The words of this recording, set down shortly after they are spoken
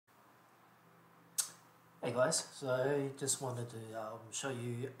Hey guys, so just wanted to show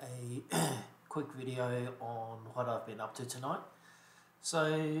you a quick video on what I've been up to tonight.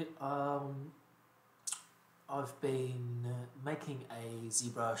 So I've been making a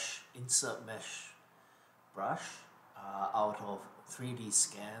ZBrush insert mesh brush out of 3D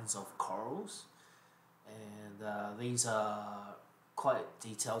scans of corals, and these are quite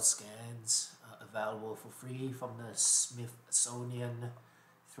detailed scans available for free from the Smithsonian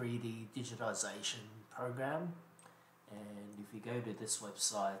 3D digitization program. And if you go to this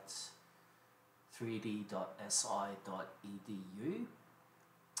website 3d.si.edu,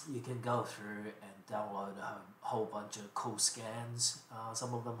 you can go through and download a whole bunch of cool scans.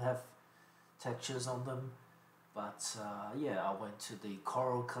 Some of them have textures on them, but yeah, I went to the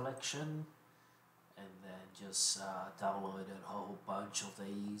coral collection and then just downloaded a whole bunch of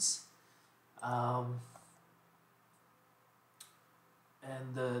these.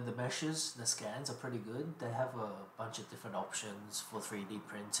 And the meshes, the scans are pretty good. They have a bunch of different options for 3D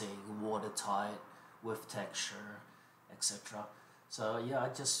printing, watertight, with texture, etc. So yeah, I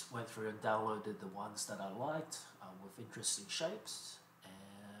just went through and downloaded the ones that I liked with interesting shapes.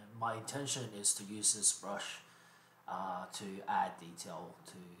 And my intention is to use this brush to add detail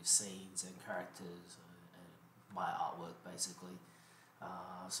to scenes and characters and my artwork basically.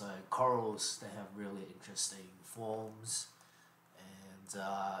 So corals, they have really interesting forms.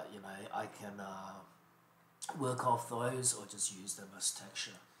 I can work off those or just use them as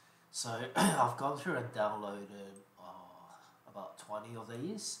texture. So I've gone through and downloaded about 20 of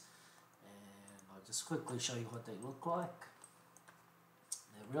these, and I'll just quickly show you what they look like.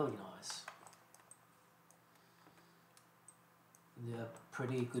 They're really nice. They're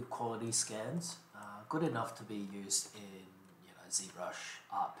pretty good quality scans, good enough to be used in ZBrush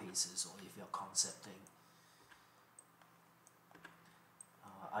art pieces or if you're concepting.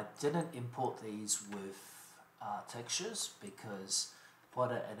 I didn't import these with textures because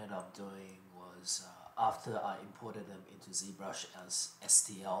what I ended up doing was after I imported them into ZBrush as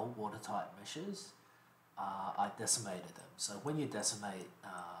STL watertight meshes, I decimated them. So when you decimate,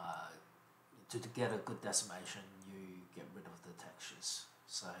 to get a good decimation, you get rid of the textures.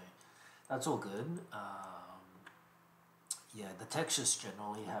 So that's all good. Yeah, the textures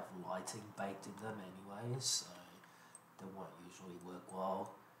generally have lighting baked in them anyway, so they won't usually work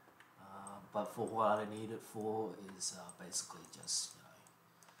well. But for what I need it for is basically just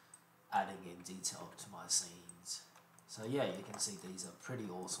adding in detail to my scenes. So yeah, you can see these are pretty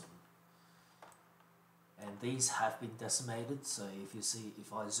awesome. And these have been decimated, so if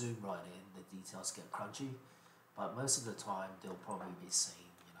I zoom right in, the details get crunchy. But most of the time, they'll probably be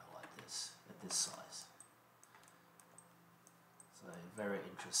seen, like this, at this size. So very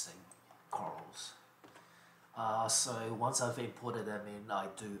interesting corals. So once I've imported them in, I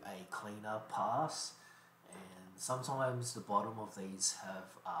do a cleaner pass, and sometimes the bottom of these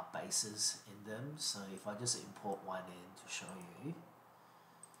have bases in them, so if I just import one in to show you.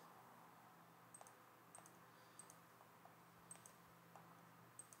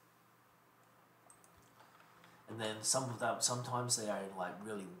 And then some of them, sometimes they are in like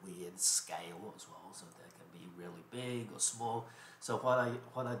really weird scale as well, so they can be really big or small. So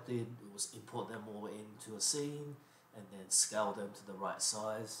what I did was import them all into a scene and then scale them to the right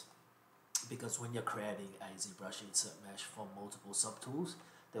size, because when you're creating a ZBrush insert mesh from multiple subtools,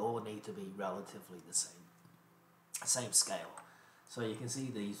 they all need to be relatively the same scale. So you can see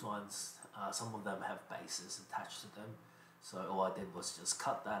these ones, some of them have bases attached to them. So all I did was just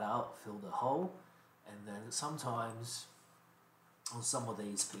cut that out, fill the hole, and then sometimes on some of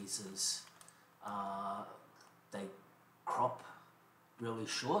these pieces, they crop really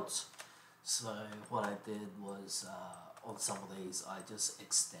short. So what I did was on some of these, I just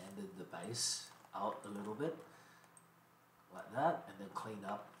extended the base out a little bit like that, and then clean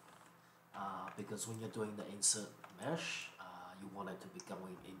up because when you're doing the insert mesh, you want it to be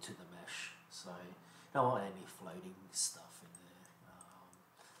going into the mesh, so you don't want any floating stuff in there.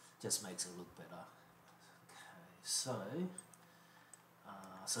 Just makes it look better. Okay,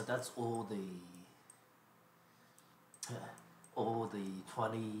 so that's all the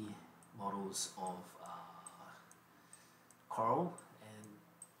 20 models of coral, and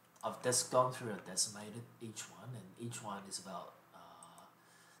I've just gone through and decimated each one, and each one is about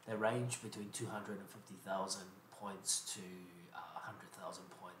they range between 250,000 points to 100,000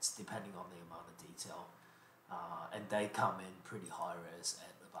 points depending on the amount of detail, and they come in pretty high res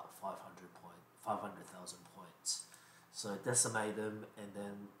at about 500,000 points. So decimate them, and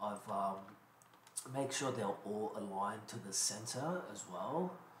then I've make sure they're all aligned to the center as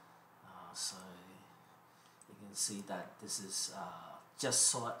well. So you can see that this is just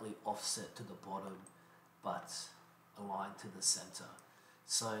slightly offset to the bottom but aligned to the center.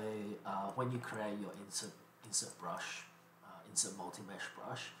 So when you create your insert brush, insert multi-mesh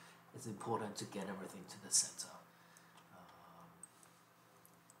brush, it's important to get everything to the center.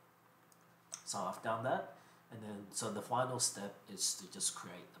 So I've done that, and then so the final step is to just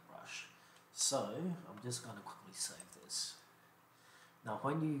create the brush. So I'm just going to quickly save this. Now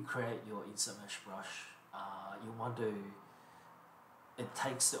when you create your insert mesh brush, you want to, it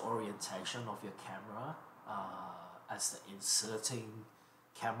takes the orientation of your camera as the inserting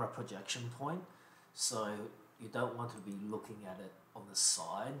camera projection point. So you don't want to be looking at it on the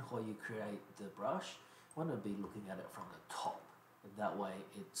side while you create the brush. You want to be looking at it from the top. And that way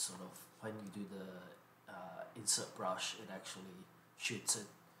it sort of, when you do the insert brush, it actually shoots it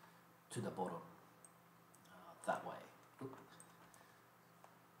to the bottom that way.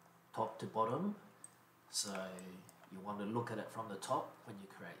 Top to bottom. So you want to look at it from the top when you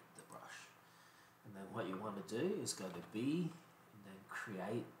create the brush. And then what you want to do is go to B and then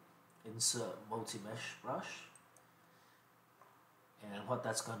create insert multi-mesh brush. And what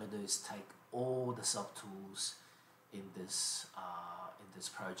that's going to do is take all the subtools in this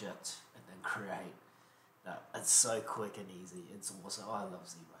project and then create. It's so quick and easy. It's awesome. I love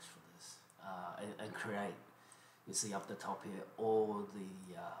ZBrush for this. And create. You see up the top here all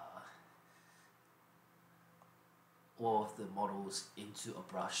of the models into a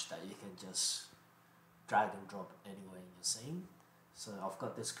brush that you can just drag and drop anywhere in your scene. So I've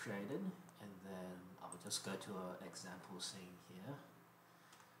got this created, and then I'll just go to an example scene here.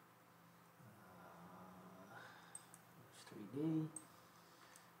 3D.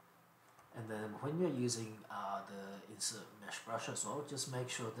 And then when you're using the insert mesh brush as well, just make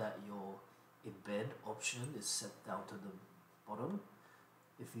sure that your embed option is set down to the bottom.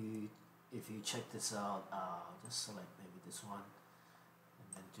 If you check this out, just select maybe this one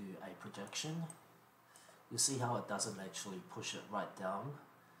and then do a projection. You see how it doesn't actually push it right down,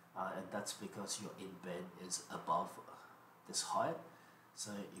 and that's because your embed is above this height.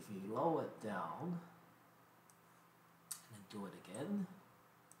 So if you lower it down and then do it again,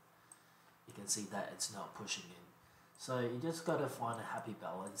 you can see that it's not pushing in. So you just got to find a happy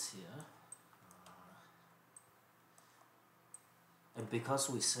balance here. And because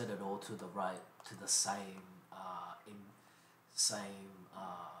we set it all to the right, to the same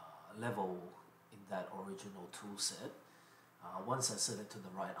level in that original tool set, once I set it to the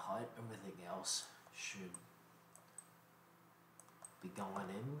right height, everything else should be going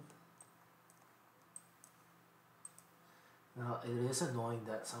in. Now it is annoying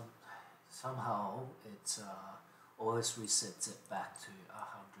that somehow it always resets it back to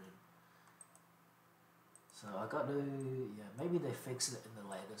 100. So I got to, yeah, maybe they fixed it in the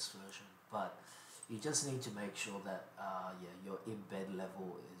latest version, but you just need to make sure that your embed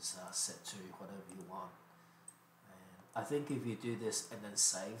level is set to whatever you want. And I think if you do this and then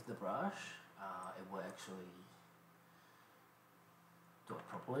save the brush, it will actually do it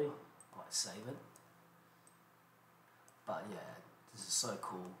properly, like save it. But yeah, this is so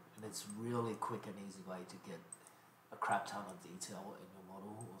cool, and it's really quick and easy way to get a crap ton of detail in your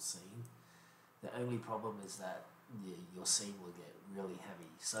model or scene. The only problem is that your scene will get really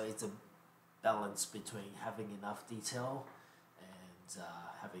heavy. So it's a balance between having enough detail and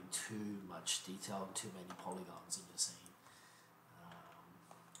having too much detail and too many polygons in your scene,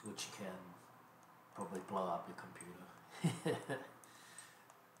 which can probably blow up your computer.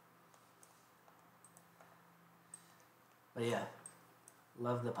 But yeah,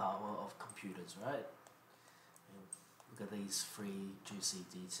 love the power of computers, right? And look at these free juicy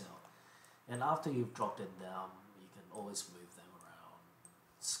detail. And after you've dropped them down, you can always move them around,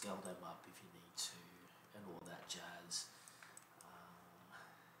 scale them up if you need to, and all that jazz.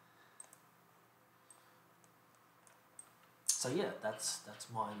 So yeah, that's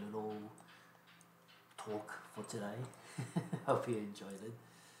my little talk for today. Hope you enjoyed it.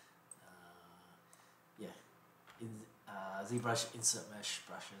 ZBrush insert mesh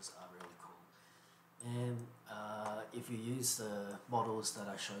brushes are really cool. And if you use the models that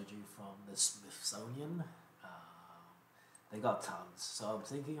I showed you from the Smithsonian, they got tons. So I'm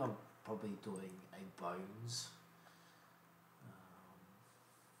thinking of probably doing a bones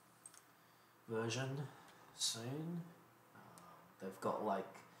version soon. They've got like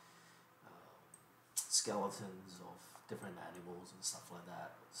skeletons of different animals and stuff like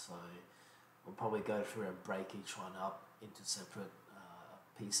that. So we'll probably go through and break each one up into separate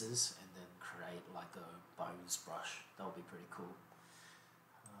pieces and then create like a bones brush. That would be pretty cool.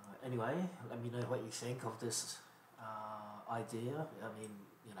 Anyway, let me know what you think of this idea. I mean,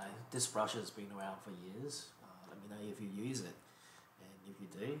 you know, this brush has been around for years. Let me know if you use it, and if you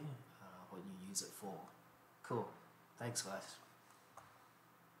do, what you use it for. Cool. Thanks, guys.